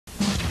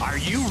Are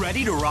you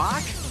ready to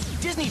rock?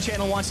 Disney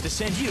Channel wants to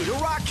send you to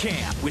Rock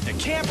Camp with the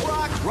Camp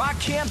Rock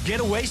Camp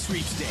Getaway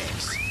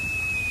Sweepstakes.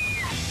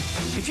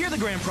 If you're the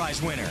grand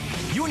prize winner,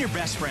 you and your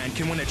best friend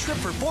can win a trip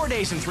for 4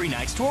 days and 3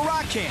 nights to a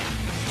rock camp,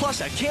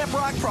 plus a Camp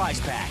Rock prize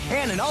pack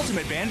and an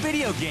Ultimate Band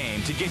video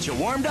game to get you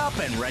warmed up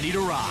and ready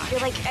to rock.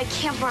 You're like a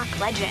Camp Rock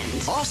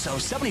legend. Also,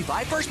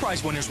 75 first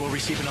prize winners will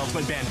receive an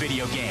Ultimate Band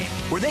video game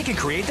where they can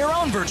create their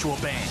own virtual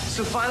band.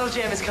 So Final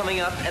Jam is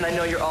coming up, and I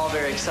know you're all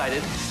very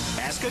excited.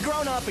 Ask a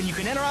grown-up, and you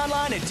can enter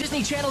online at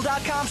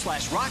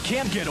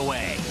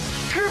disneychannel.com/rockcampgetaway.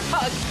 Group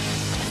hug!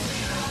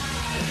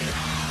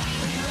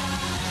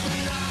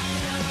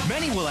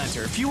 Many will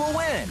enter, few will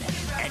win.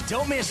 And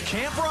don't miss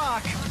Camp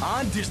Rock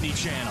on Disney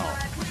Channel.